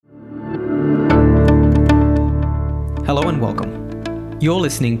Hello and welcome. You're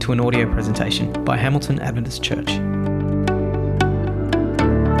listening to an audio presentation by Hamilton Adventist Church.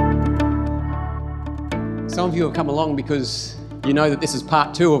 Some of you have come along because you know that this is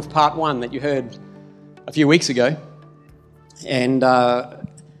part 2 of part 1 that you heard a few weeks ago. And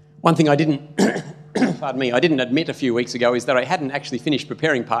one thing I didn't, I didn't admit a few weeks ago is that I hadn't actually finished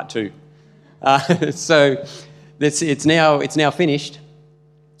preparing part 2. So it's now finished.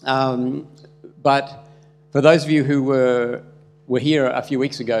 But for those of you who were here a few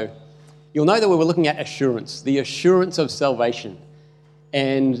weeks ago, you'll know that we were looking at assurance, the assurance of salvation,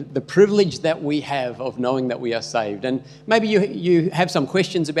 and the privilege that we have of knowing that we are saved. And maybe you have some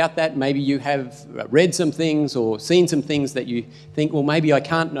questions about that. Maybe you have read some things or seen some things that you think, well, maybe I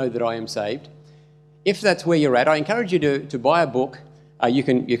can't know that I am saved. If that's where you're at, I encourage you to buy a book. You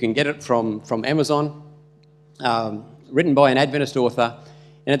can get it from Amazon, written by an Adventist author,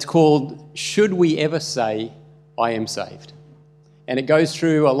 and it's called Should We Ever Say I Am Saved? And it goes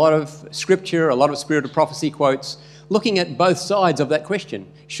through a lot of scripture, a lot of spirit of prophecy quotes, looking at both sides of that question.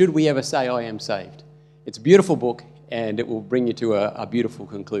 Should we ever say I am saved? It's a beautiful book, and it will bring you to a beautiful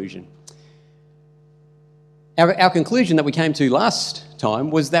conclusion. Our conclusion that we came to last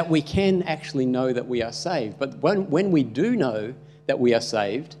time was that we can actually know that we are saved. But when we do know that we are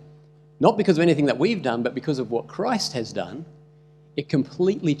saved, not because of anything that we've done, but because of what Christ has done, it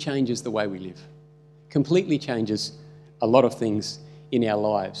completely changes the way we live. Completely changes a lot of things in our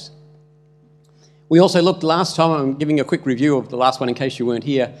lives. We also looked last time, I'm giving a quick review of the last one in case you weren't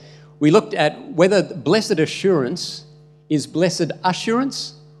here, we looked at whether blessed assurance is blessed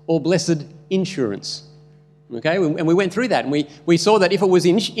assurance or blessed insurance. Okay, and we went through that, and we saw that if it was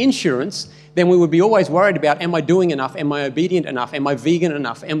insurance, then we would be always worried about, am I doing enough? Am I obedient enough? Am I vegan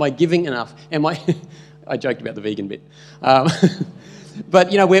enough? Am I giving enough? Am I... I joked about the vegan bit.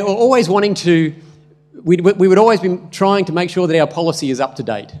 But, we're always wanting to... We would always be trying to make sure that our policy is up to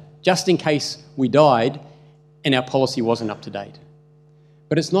date, just in case we died and our policy wasn't up to date.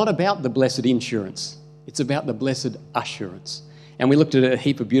 But it's not about the blessed insurance. It's about the blessed assurance. And we looked at a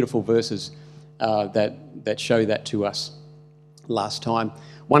heap of beautiful verses that show that to us last time.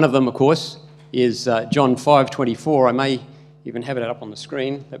 One of them, of course, is John 5:24. I may even have it up on the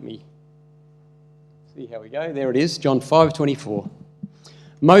screen. Let me see how we go. There it is, John 5:24.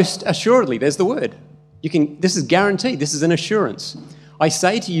 Most assuredly, there's the word. This is guaranteed. This is an assurance. I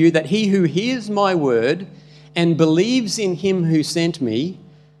say to you that he who hears my word and believes in him who sent me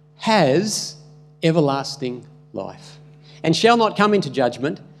has everlasting life and shall not come into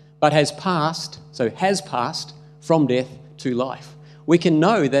judgment, but has passed from death to life. We can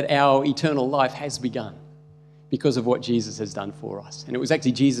know that our eternal life has begun because of what Jesus has done for us. And it was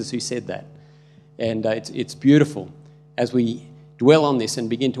actually Jesus who said that. And it's beautiful as we dwell on this and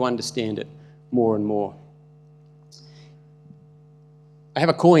begin to understand it more and more. I have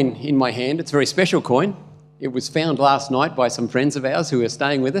a coin in my hand. It's a very special coin. It was found last night by some friends of ours who are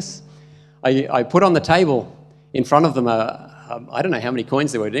staying with us. I put on the table in front of them, I don't know how many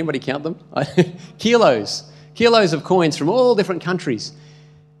coins there were. Did anybody count them? Kilos of coins from all different countries.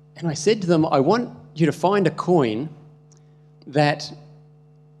 And I said to them, I want you to find a coin that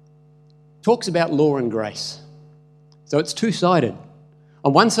talks about law and grace. So it's two-sided.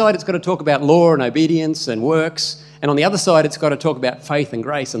 On one side, it's got to talk about law and obedience and works, and on the other side, it's got to talk about faith and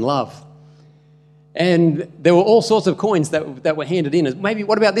grace and love. And there were all sorts of coins that were handed in. Maybe,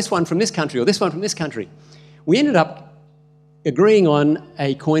 what about this one from this country or this one from this country? We ended up agreeing on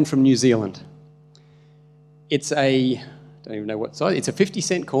a coin from New Zealand. It's I don't even know what size, it's a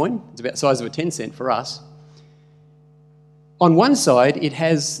 50-cent coin. It's about the size of a 10-cent for us. On one side, it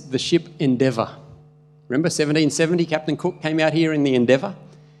has the ship Endeavour. Remember 1770, Captain Cook came out here in the Endeavour?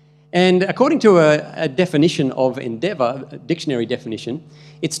 And according to a definition of Endeavour, a dictionary definition,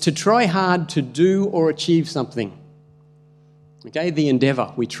 it's to try hard to do or achieve something. Okay, the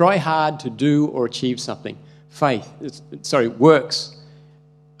Endeavour. We try hard to do or achieve something. Works,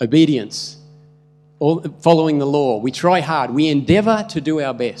 obedience, following the law. We try hard. We endeavour to do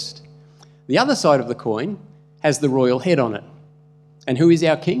our best. The other side of the coin has the royal head on it. And who is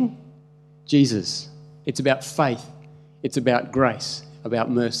our king? Jesus. It's about faith. It's about grace, about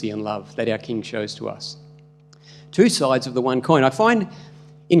mercy and love that our king shows to us. Two sides of the one coin. I find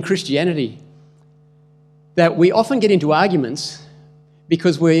in Christianity that we often get into arguments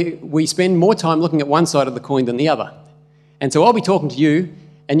because we spend more time looking at one side of the coin than the other. And so I'll be talking to you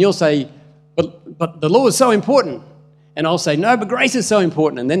and you'll say, but the law is so important. And I'll say, no, but grace is so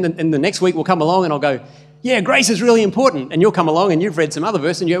important. And then the next week we'll come along and I'll go, yeah, grace is really important. And you'll come along and you've read some other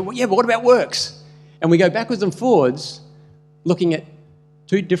verse and you go, well, yeah, but what about works? And we go backwards and forwards looking at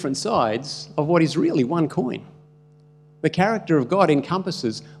two different sides of what is really one coin. The character of God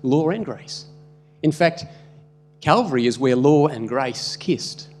encompasses law and grace. In fact, Calvary is where law and grace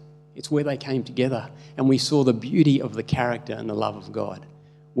kissed. It's where they came together, and we saw the beauty of the character and the love of God,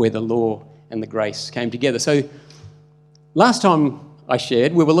 where the law and the grace came together. So last time I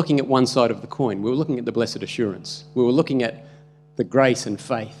shared, we were looking at one side of the coin. We were looking at the blessed assurance. We were looking at the grace and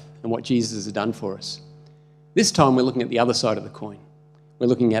faith and what Jesus has done for us. This time we're looking at the other side of the coin. We're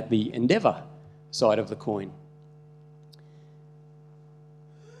looking at the endeavour side of the coin.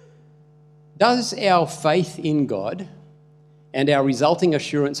 Does our faith in God and our resulting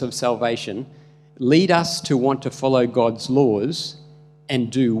assurance of salvation lead us to want to follow God's laws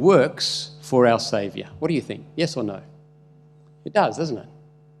and do works for our Saviour? What do you think? Yes or no? It does, doesn't it?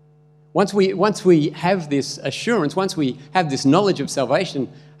 Once we have this assurance, once we have this knowledge of salvation,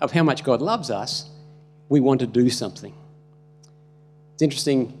 of how much God loves us, we want to do something. It's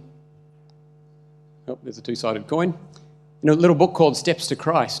interesting. Oh, there's a two-sided coin. In a little book called Steps to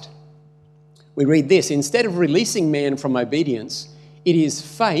Christ, we read this: instead of releasing man from obedience, it is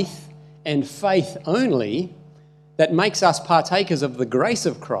faith and faith only that makes us partakers of the grace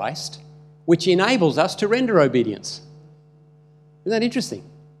of Christ, which enables us to render obedience. Isn't that interesting?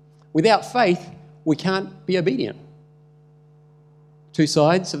 Without faith, we can't be obedient. Two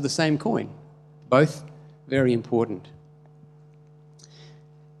sides of the same coin, both very important.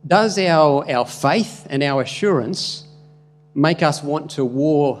 Does our faith and our assurance make us want to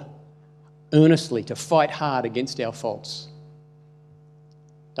war earnestly, to fight hard against our faults?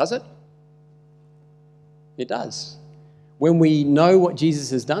 Does it? It does. When we know what Jesus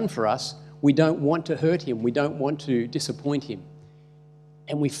has done for us, we don't want to hurt him, we don't want to disappoint him.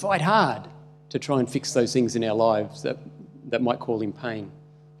 And we fight hard to try and fix those things in our lives that might cause him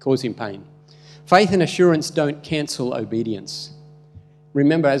pain. Faith and assurance don't cancel obedience.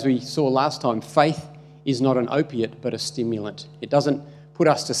 Remember, as we saw last time, faith is not an opiate but a stimulant. It doesn't put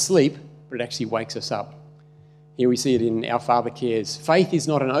us to sleep, but it actually wakes us up. Here we see it in Our Father Cares. Faith is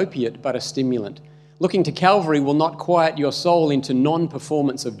not an opiate but a stimulant. Looking to Calvary will not quiet your soul into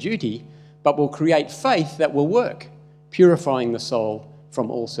non-performance of duty, but will create faith that will work, purifying the soul from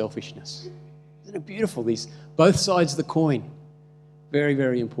all selfishness. Isn't it beautiful? These both sides of the coin. Very,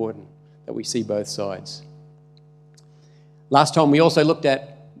 very important that we see both sides. Last time we also looked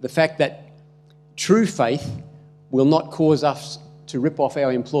at the fact that true faith will not cause us to rip off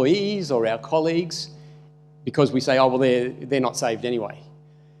our employees or our colleagues because we say, oh, well, they're not saved anyway.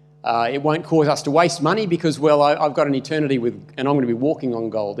 It won't cause us to waste money because, well, I've got an eternity and I'm going to be walking on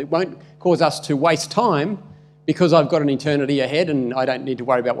gold. It won't cause us to waste time because I've got an eternity ahead and I don't need to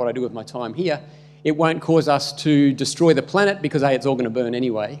worry about what I do with my time here. It won't cause us to destroy the planet because, hey, it's all going to burn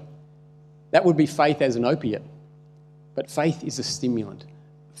anyway. That would be faith as an opiate. But faith is a stimulant.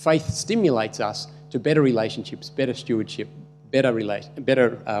 Faith stimulates us to better relationships, better stewardship,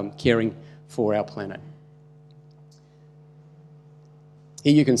 better caring for our planet.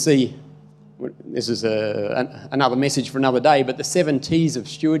 Here you can see, this is another message for another day, but the 7 T's of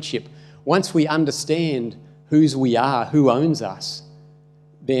stewardship. Once we understand whose we are, who owns us,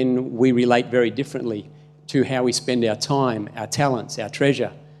 then we relate very differently to how we spend our time, our talents, our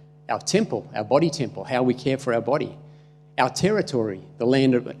treasure, our temple, our body temple, how we care for our body, our territory, the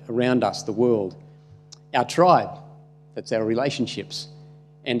land around us, the world, our tribe, that's our relationships,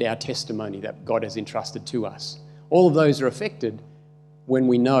 and our testimony that God has entrusted to us. All of those are affected when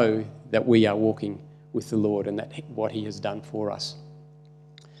we know that we are walking with the Lord and that what he has done for us.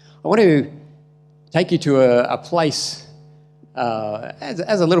 I want to take you to a place,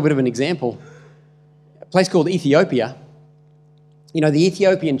 as a little bit of an example, a place called Ethiopia. You know, the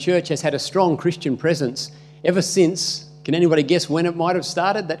Ethiopian church has had a strong Christian presence ever since. Can anybody guess when it might have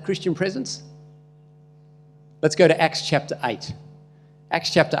started, that Christian presence? Let's go to Acts chapter 8.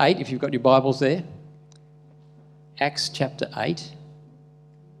 Acts chapter 8, if you've got your Bibles there. Acts chapter 8.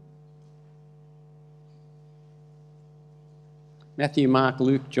 Matthew, Mark,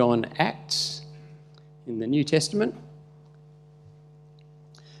 Luke, John, Acts in the New Testament.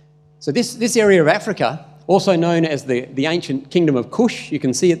 So this area of Africa, also known as the ancient kingdom of Cush, you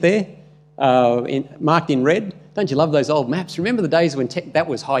can see it there, marked in red. Don't you love those old maps? Remember the days when that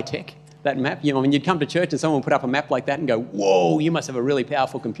was high tech, that map? You know, when you'd come to church and someone would put up a map like that and go, whoa, you must have a really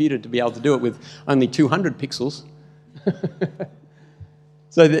powerful computer to be able to do it with only 200 pixels.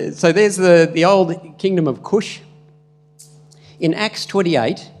 So there's the old kingdom of Cush. In Acts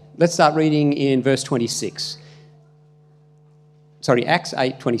 28, let's start reading in verse 26. Acts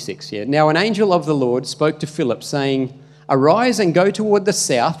 8:26. Yeah. Now an angel of the Lord spoke to Philip, saying, "Arise and go toward the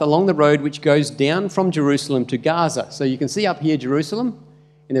south along the road which goes down from Jerusalem to Gaza." So you can see up here Jerusalem,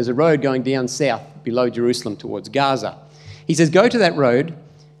 and there's a road going down south below Jerusalem towards Gaza. He says, "Go to that road.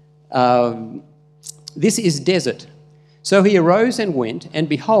 This is desert." So he arose and went, and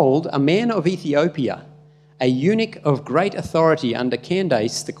behold, a man of Ethiopia, a eunuch of great authority under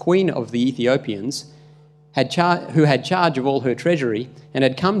Candace, the queen of the Ethiopians, who had charge of all her treasury, and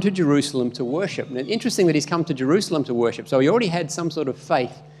had come to Jerusalem to worship. And it's interesting that he's come to Jerusalem to worship. So he already had some sort of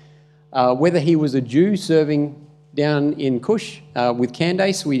faith. Whether he was a Jew serving down in Cush with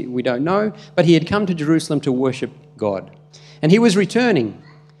Candace, we don't know. But he had come to Jerusalem to worship God. And he was returning.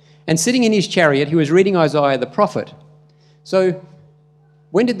 And sitting in his chariot, he was reading Isaiah the prophet. So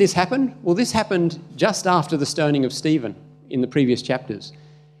when did this happen? Well, this happened just after the stoning of Stephen in the previous chapters.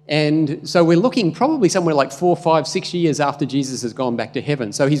 And so we're looking probably somewhere like 4, 5, 6 years after Jesus has gone back to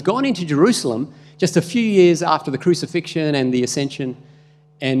heaven. So he's gone into Jerusalem just a few years after the crucifixion and the ascension.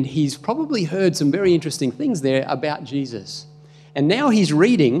 And he's probably heard some very interesting things there about Jesus. And now he's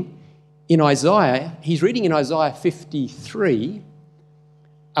reading in Isaiah 53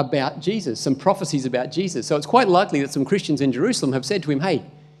 about Jesus, some prophecies about Jesus. So it's quite likely that some Christians in Jerusalem have said to him, "Hey,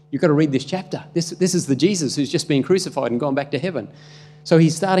 you've got to read this chapter. This is the Jesus who's just been crucified and gone back to heaven." So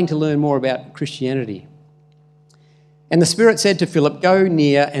he's starting to learn more about Christianity. And the Spirit said to Philip, "Go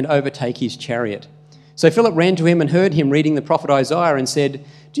near and overtake his chariot." So Philip ran to him and heard him reading the prophet Isaiah and said,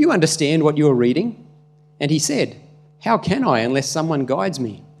 "Do you understand what you are reading?" And he said, "How can I unless someone guides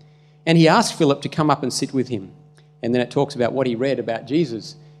me?" And he asked Philip to come up and sit with him. And then it talks about what he read about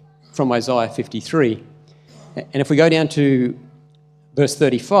Jesus from Isaiah 53. And if we go down to verse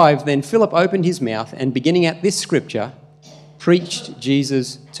 35, then Philip opened his mouth and beginning at this scripture, preached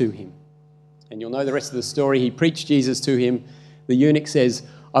Jesus to him. And you'll know the rest of the story. He preached Jesus to him. The eunuch says,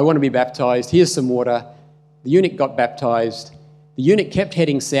 "I want to be baptized. Here's some water." The eunuch got baptized. The eunuch kept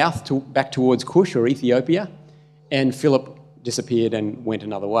heading south back towards Cush or Ethiopia, and Philip disappeared and went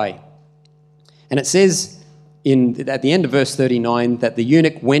another way. And it says at the end of verse 39 that the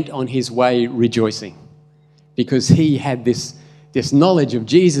eunuch went on his way rejoicing because he had this knowledge of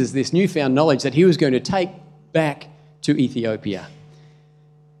Jesus, this newfound knowledge that he was going to take back to Ethiopia.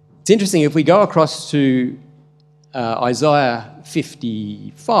 It's interesting, if we go across to Isaiah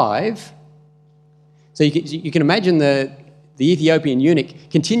 55, so you can imagine the Ethiopian eunuch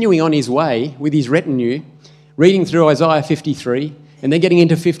continuing on his way with his retinue, reading through Isaiah 53, and then getting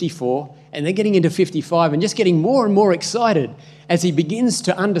into 54, and then getting into 55, and just getting more and more excited as he begins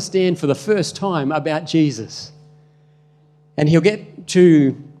to understand for the first time about Jesus. And he'll get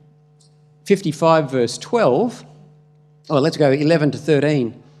to 55 verse 12. Oh, let's go 11 to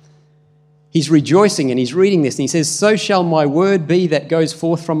 13. He's rejoicing and he's reading this and he says, "So shall my word be that goes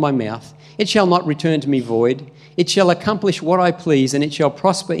forth from my mouth. It shall not return to me void. It shall accomplish what I please, and it shall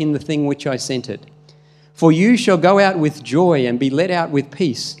prosper in the thing which I sent it. For you shall go out with joy and be led out with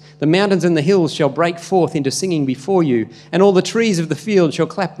peace. The mountains and the hills shall break forth into singing before you, and all the trees of the field shall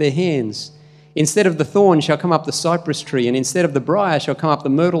clap their hands. Instead of the thorn shall come up the cypress tree, and instead of the briar shall come up the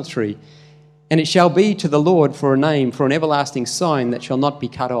myrtle tree. And it shall be to the Lord for a name, for an everlasting sign that shall not be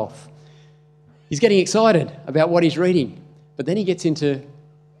cut off." He's getting excited about what he's reading, but then he gets into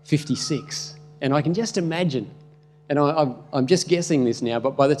 56, and I can just imagine, and I'm just guessing this now,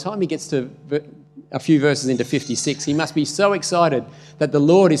 but by the time he gets to a few verses into 56, he must be so excited that the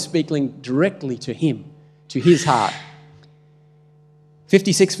Lord is speaking directly to him, to his heart.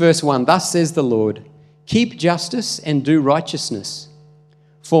 56 verse 1, "Thus says the Lord, keep justice and do righteousness,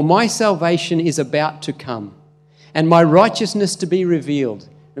 for my salvation is about to come, and my righteousness to be revealed."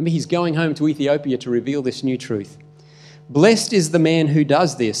 Remember, he's going home to Ethiopia to reveal this new truth. "Blessed is the man who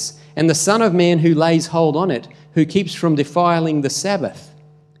does this, and the Son of Man who lays hold on it, who keeps from defiling the Sabbath,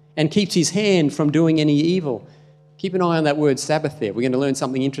 and keeps his hand from doing any evil." Keep an eye on that word Sabbath there. We're going to learn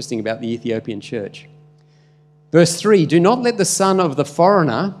something interesting about the Ethiopian church. Verse 3, "Do not let the son of the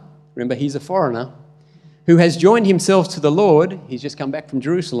foreigner," remember he's a foreigner, "who has joined himself to the Lord," he's just come back from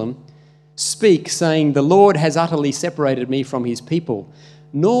Jerusalem, "speak, saying, the Lord has utterly separated me from his people.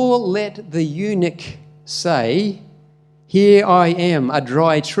 Nor let the eunuch say, here I am, a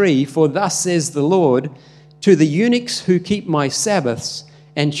dry tree, for thus says the Lord, to the eunuchs who keep my Sabbaths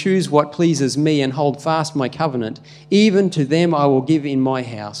and choose what pleases me and hold fast my covenant, even to them I will give in my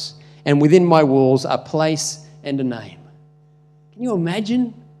house, and within my walls a place and a name." Can you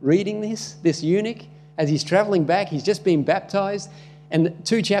imagine reading this eunuch, as he's travelling back, he's just been baptized, and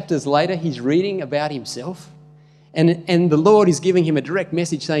 2 chapters later he's reading about himself, and the Lord is giving him a direct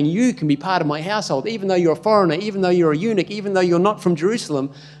message saying, you can be part of my household, even though you're a foreigner, even though you're a eunuch, even though you're not from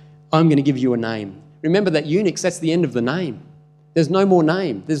Jerusalem, I'm going to give you a name. Remember that eunuchs, that's the end of the name. There's no more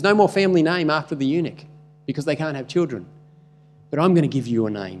name. There's no more family name after the eunuch because they can't have children. But I'm going to give you a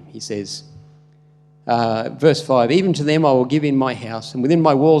name, he says. Verse 5, even to them I will give in my house, and within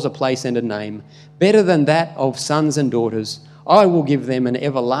my walls a place and a name, better than that of sons and daughters. I will give them an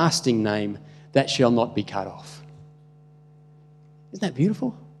everlasting name that shall not be cut off. Isn't that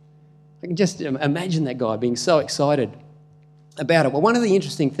beautiful? I can just imagine that guy being so excited about it. Well, one of the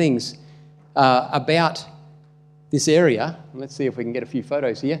interesting things about this area, let's see if we can get a few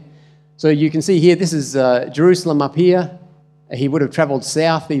photos here. So you can see here, this is Jerusalem up here. He would have travelled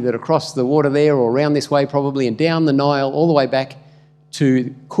south, either across the water there or around this way probably, and down the Nile all the way back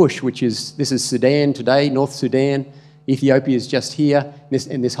to Kush, this is Sudan today, North Sudan. Ethiopia is just here,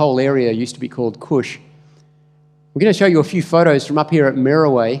 and this whole area used to be called Kush. We're going to show you a few photos from up here at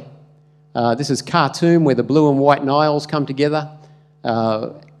Merowe. This is Khartoum, where the blue and white Niles come together.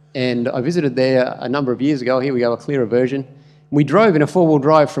 And I visited there a number of years ago. Here we go, a clearer version. We drove in a four-wheel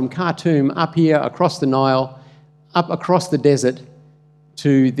drive from Khartoum up here, across the Nile, up across the desert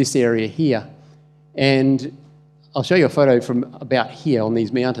to this area here. And I'll show you a photo from about here on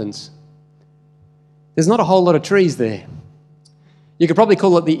these mountains. There's not a whole lot of trees there. You could probably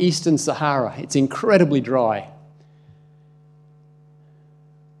call it the Eastern Sahara. It's incredibly dry.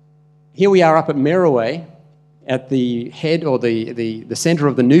 Here we are up at Merowe, at the head or the centre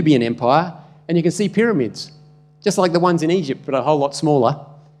of the Nubian Empire, and you can see pyramids, just like the ones in Egypt, but a whole lot smaller.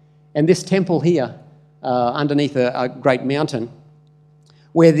 And this temple here, underneath a great mountain,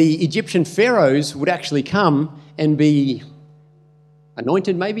 where the Egyptian pharaohs would actually come and be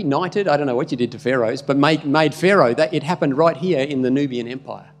anointed, maybe, knighted, I don't know what you did to pharaohs, but made pharaoh. It happened right here in the Nubian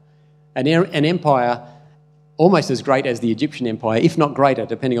Empire. An empire almost as great as the Egyptian Empire, if not greater,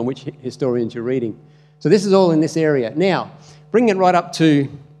 depending on which historians you're reading. So this is all in this area. Now, bringing it right up to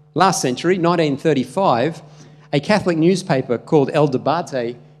last century, 1935, a Catholic newspaper called El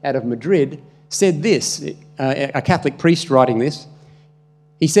Debate out of Madrid said this, a Catholic priest writing this.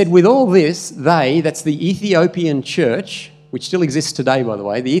 He said, with all this, that's the Ethiopian church, which still exists today, by the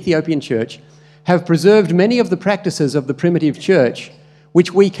way, the Ethiopian church, have preserved many of the practices of the primitive church,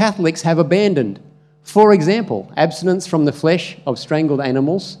 which we Catholics have abandoned. For example, abstinence from the flesh of strangled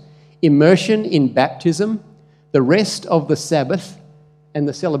animals, immersion in baptism, the rest of the Sabbath, and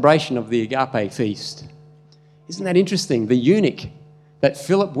the celebration of the Agape feast. Isn't that interesting? The eunuch that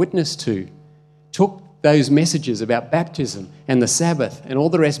Philip witnessed to took those messages about baptism and the Sabbath and all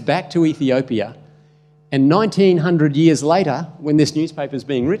the rest back to Ethiopia. And 1900 years later, when this newspaper is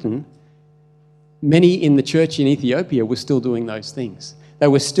being written, many in the church in Ethiopia were still doing those things. They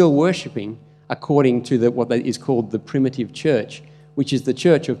were still worshipping according to what is called the primitive church, which is the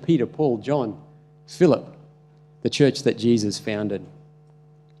church of Peter, Paul, John, Philip, the church that Jesus founded.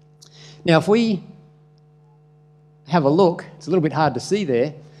 Now, if we have a look, it's a little bit hard to see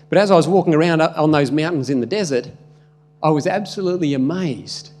there, but as I was walking around on those mountains in the desert, I was absolutely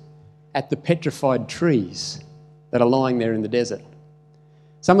amazed at the petrified trees that are lying there in the desert.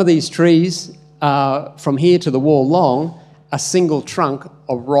 Some of these trees are, from here to the wall long, a single trunk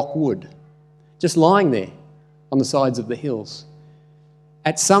of rock wood, just lying there on the sides of the hills.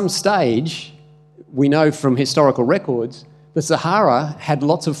 At some stage, we know from historical records, the Sahara had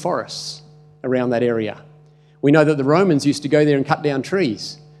lots of forests around that area. We know that the Romans used to go there and cut down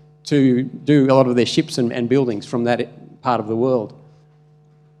trees to do a lot of their ships and buildings from that part of the world.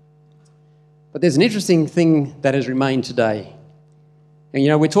 But there's an interesting thing that has remained today.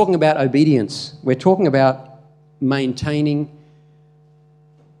 And, we're talking about obedience. We're talking about maintaining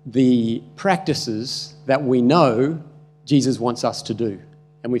the practices that we know Jesus wants us to do.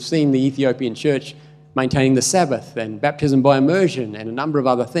 And we've seen the Ethiopian church maintaining the Sabbath and baptism by immersion and a number of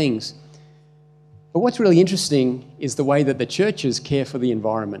other things. But what's really interesting is the way that the churches care for the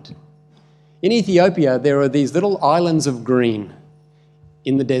environment. In Ethiopia, there are these little islands of green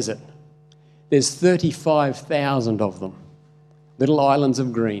in the desert. There's 35,000 of them, little islands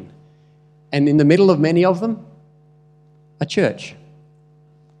of green. And in the middle of many of them, a church.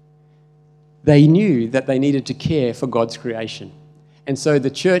 They knew that they needed to care for God's creation. And so the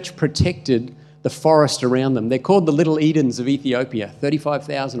church protected the forest around them. They're called the Little Edens of Ethiopia,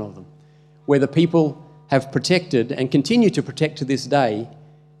 35,000 of them, where the people have protected and continue to protect to this day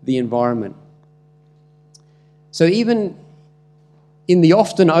the environment. So even in the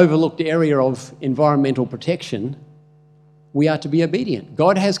often overlooked area of environmental protection, we are to be obedient.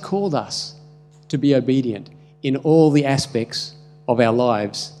 God has called us to be obedient in all the aspects of our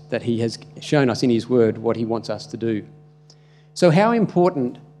lives that He has shown us in His Word what He wants us to do. So how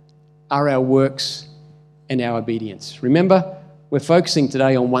important are our works and our obedience? Remember, we're focusing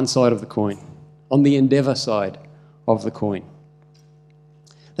today on one side of the coin, on the endeavour side of the coin.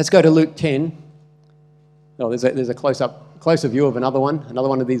 Let's go to Luke 10. Oh, there's a close-up closer view of another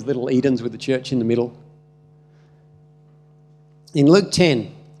one of these little Edens with the church in the middle. In Luke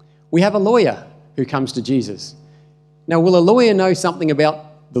 10, we have a lawyer who comes to Jesus. Now, will a lawyer know something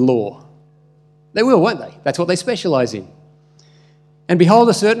about the law? They will, won't they? That's what they specialise in. And behold,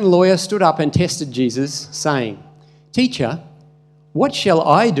 a certain lawyer stood up and tested Jesus, saying, "Teacher, what shall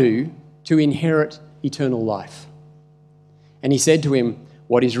I do to inherit eternal life?" And he said to him,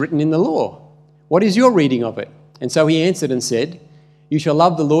 "What is written in the law? What is your reading of it?" And so he answered and said, "You shall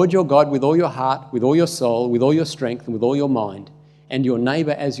love the Lord your God with all your heart, with all your soul, with all your strength, and with all your mind, and your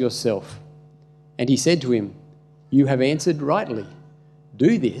neighbour as yourself." And he said to him, "You have answered rightly.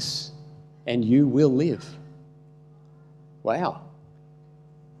 Do this, and you will live." Wow.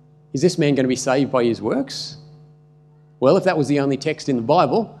 Is this man going to be saved by his works? Well, if that was the only text in the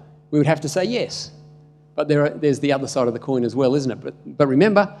Bible, we would have to say yes. But there's the other side of the coin as well, isn't it? But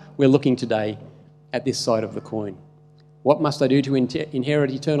remember, we're looking today at this side of the coin. What must I do to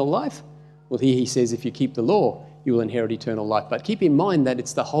inherit eternal life? Well, here he says, if you keep the law, you will inherit eternal life. But keep in mind that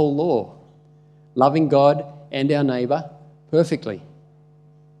it's the whole law, loving God and our neighbour perfectly.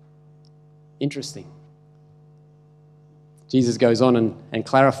 Interesting. Jesus goes on and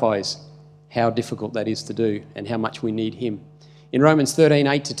clarifies how difficult that is to do and how much we need him. In Romans 13,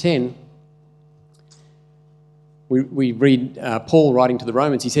 8-10, we read Paul writing to the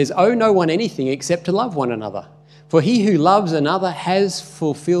Romans. He says, "Owe no one anything except to love one another. For he who loves another has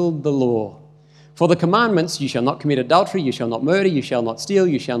fulfilled the law. For the commandments, you shall not commit adultery, you shall not murder, you shall not steal,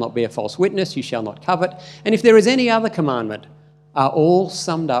 you shall not bear false witness, you shall not covet. And if there is any other commandment, are all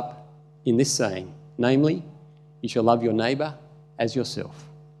summed up in this saying, namely, you shall love your neighbour as yourself.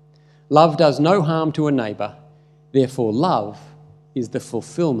 Love does no harm to a neighbour, therefore love is the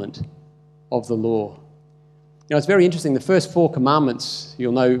fulfilment of the law." Now, it's very interesting. The first 4 commandments,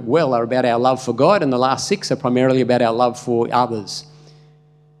 you'll know well, are about our love for God, and the last 6 are primarily about our love for others.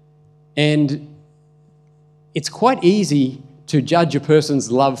 And it's quite easy to judge a person's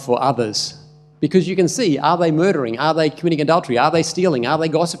love for others because you can see, are they murdering? Are they committing adultery? Are they stealing? Are they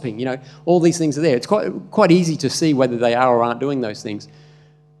gossiping? You know, all these things are there. It's quite easy to see whether they are or aren't doing those things.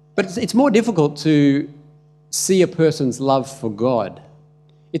 But it's more difficult to see a person's love for God.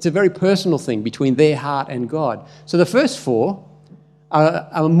 It's a very personal thing between their heart and God. So the first 4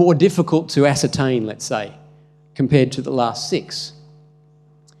 are more difficult to ascertain, let's say, compared to the last 6.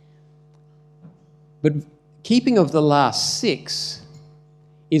 But keeping of the last 6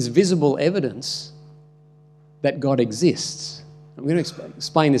 is visible evidence that God exists. I'm going to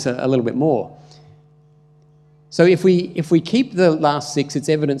explain this a little bit more. So if we keep the last 6, it's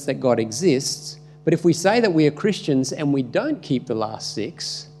evidence that God exists. But if we say that we are Christians and we don't keep the last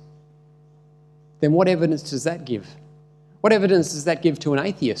 6, then what evidence does that give? What evidence does that give to an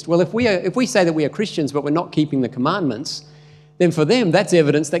atheist? Well, if we say that we are Christians but we're not keeping the commandments, then for them that's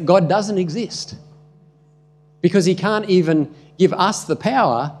evidence that God doesn't exist. Because he can't even give us the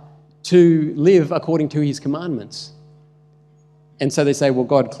power to live according to his commandments. And so they say, well,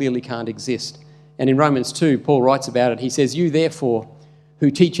 God clearly can't exist. And in Romans 2, Paul writes about it. He says, "You therefore who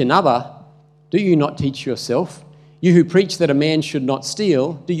teach another, do you not teach yourself? You who preach that a man should not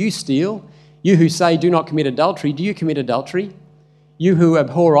steal, do you steal? You who say do not commit adultery, do you commit adultery? You who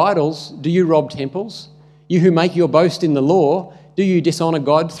abhor idols, do you rob temples? You who make your boast in the law, do you dishonour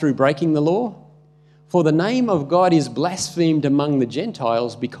God through breaking the law? For the name of God is blasphemed among the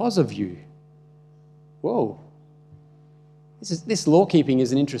Gentiles because of you." Whoa. This law-keeping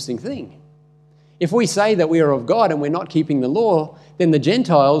is an interesting thing. If we say that we are of God and we're not keeping the law, then the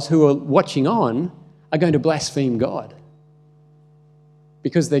Gentiles who are watching on are going to blaspheme God.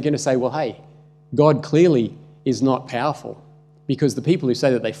 Because they're going to say, well, hey, God clearly is not powerful because the people who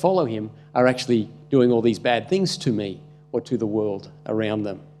say that they follow him are actually doing all these bad things to me or to the world around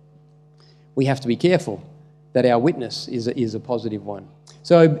them. We have to be careful that our witness is a positive one.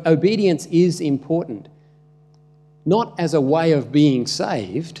 So obedience is important, not as a way of being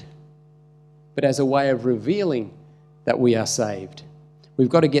saved, but as a way of revealing that we are saved. We've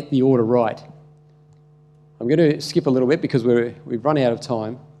got to get the order right. I'm going to skip a little bit because we've run out of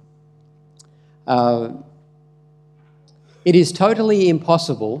time. It is totally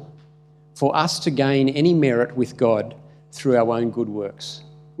impossible for us to gain any merit with God through our own good works.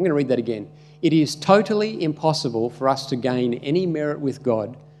 I'm going to read that again. It is totally impossible for us to gain any merit with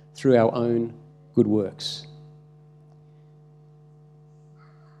God through our own good works.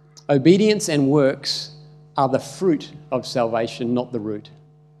 Obedience and works are the fruit of salvation, not the root.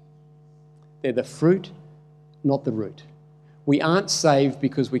 They're the fruit, not the root. We aren't saved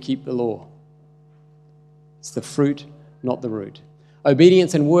because we keep the law. It's the fruit, not the root.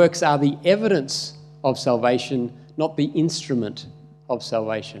 Obedience and works are the evidence of salvation, not the instrument of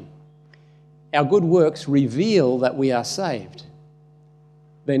salvation. Our good works reveal that we are saved.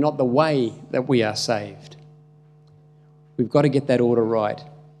 They're not the way that we are saved. We've got to get that order right.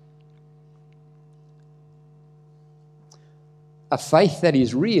 A faith that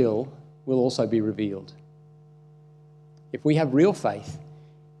is real will also be revealed. If we have real faith,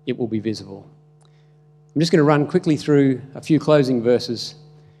 it will be visible. I'm just going to run quickly through a few closing verses.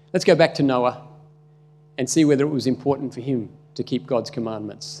 Let's go back to Noah and see whether it was important for him to keep God's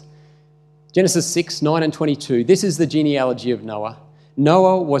commandments. Genesis 6, 9 and 22. This is the genealogy of Noah.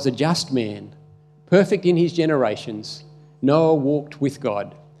 Noah was a just man, perfect in his generations. Noah walked with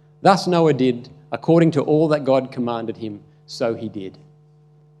God. Thus Noah did, according to all that God commanded him, so he did.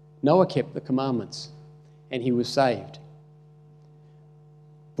 Noah kept the commandments, and he was saved.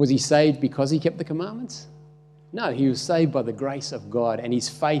 Was he saved because he kept the commandments? No, he was saved by the grace of God and his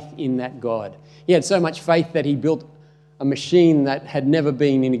faith in that God. He had so much faith that he built a machine that had never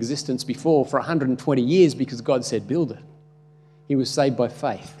been in existence before for 120 years because God said, build it. He was saved by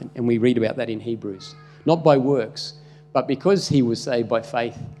faith, and we read about that in Hebrews. Not by works, but because he was saved by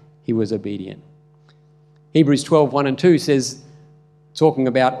faith, he was obedient. Hebrews 12, 1 and 2 says, talking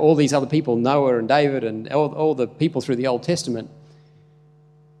about all these other people, Noah and David and all the people through the Old Testament,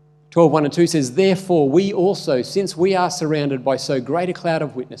 12, 1 and 2 says, therefore we also, since we are surrounded by so great a cloud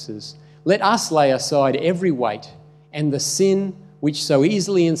of witnesses, let us lay aside every weight and the sin which so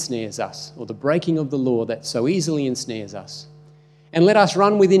easily ensnares us, or the breaking of the law that so easily ensnares us. And let us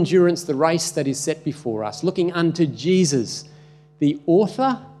run with endurance the race that is set before us, looking unto Jesus, the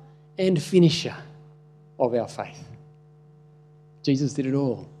author and finisher of our faith. Jesus did it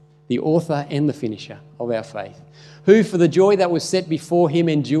all, the author and the finisher of our faith, who for the joy that was set before him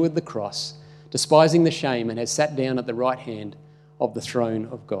endured the cross, despising the shame, and has sat down at the right hand of the throne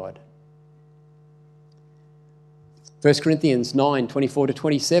of God. 1 Corinthians 9, 24 to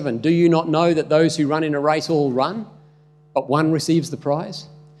 27. Do you not know that those who run in a race all run, but one receives the prize?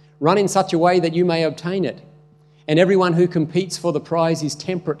 Run in such a way that you may obtain it. And everyone who competes for the prize is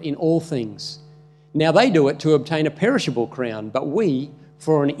temperate in all things. Now they do it to obtain a perishable crown, but we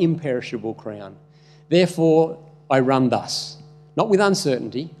for an imperishable crown. Therefore I run thus, not with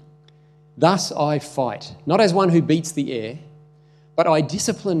uncertainty. Thus I fight, not as one who beats the air, but I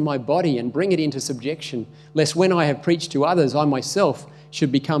discipline my body and bring it into subjection, lest when I have preached to others, I myself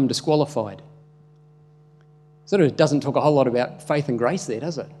should become disqualified. Sort of doesn't talk a whole lot about faith and grace there,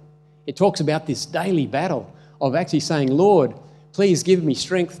 does it? It talks about this daily battle of actually saying, Lord, please give me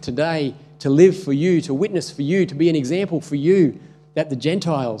strength today to live for you, to witness for you, to be an example for you, that the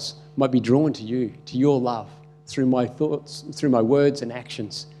Gentiles might be drawn to you, to your love, through my thoughts, through my words and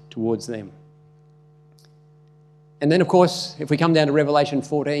actions towards them. And then, of course, if we come down to Revelation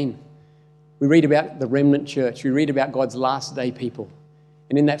 14, we read about the remnant church. We read about God's last day people.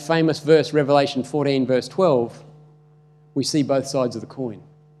 And in that famous verse, Revelation 14, verse 12, we see both sides of the coin.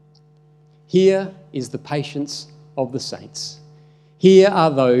 Here is the patience of the saints. Here are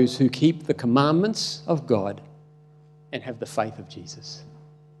those who keep the commandments of God and have the faith of Jesus.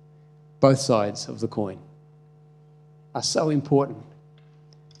 Both sides of the coin are so important.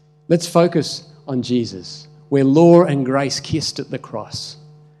 Let's focus on Jesus, where law and grace kissed at the cross.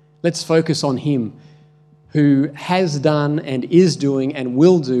 Let's focus on him who has done and is doing and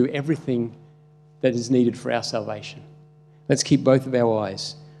will do everything that is needed for our salvation. Let's keep both of our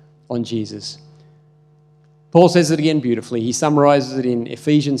eyes on Jesus. Paul says it again beautifully. He summarizes it in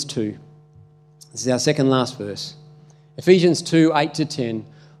Ephesians 2. This is our second last verse. Ephesians 2, 8 to 10.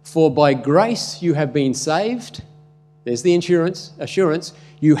 For by grace you have been saved. There's the assurance.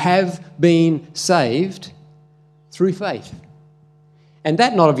 You have been saved through faith. And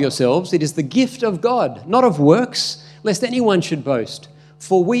that not of yourselves, it is the gift of God, not of works, lest anyone should boast.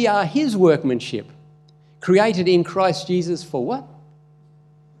 For we are his workmanship, created in Christ Jesus for what?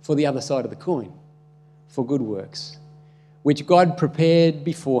 For the other side of the coin, for good works, which God prepared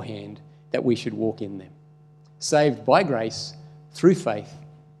beforehand that we should walk in them. Saved by grace, through faith,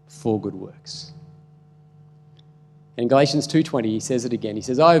 for good works. In Galatians 2:20, he says it again. He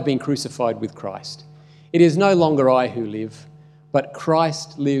says, I have been crucified with Christ. It is no longer I who live, but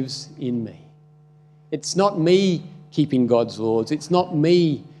Christ lives in me. It's not me keeping God's laws. It's not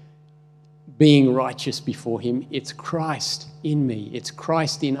me being righteous before him. It's Christ in me. It's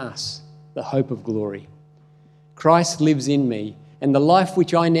Christ in us, the hope of glory. Christ lives in me, and the life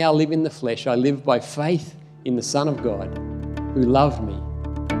which I now live in the flesh, I live by faith in the Son of God, who loved me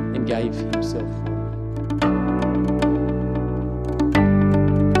and gave himself for me.